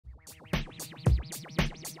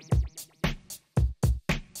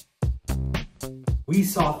We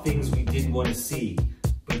saw things we didn't want to see,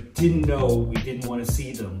 but didn't know we didn't want to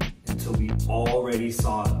see them until we already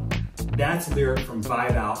saw them. That's a lyric from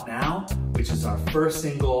Vibe Out Now, which is our first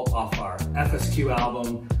single off our FSQ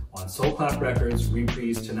album on Soul Clap Records,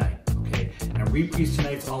 Reprise Tonight. Okay, and Reprise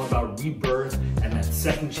Tonight's all about rebirth and that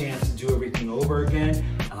second chance to do everything over again.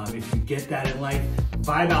 If you get that in life,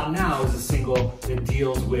 Vibe Out Now is a single that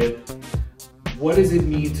deals with what does it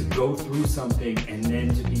mean to go through something and then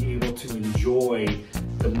to be able to enjoy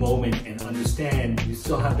the moment and understand you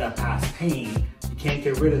still have that past pain. You can't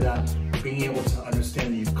get rid of that. Being able to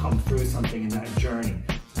understand that you've come through something in that journey.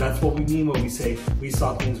 That's what we mean when we say we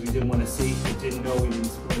saw things we didn't want to see, we didn't know we didn't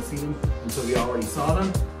want to see them until we already saw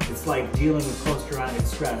them. It's like dealing with post-traumatic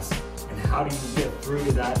stress, and how do you get through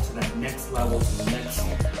to that next level, to the next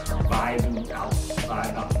vibe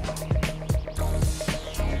out.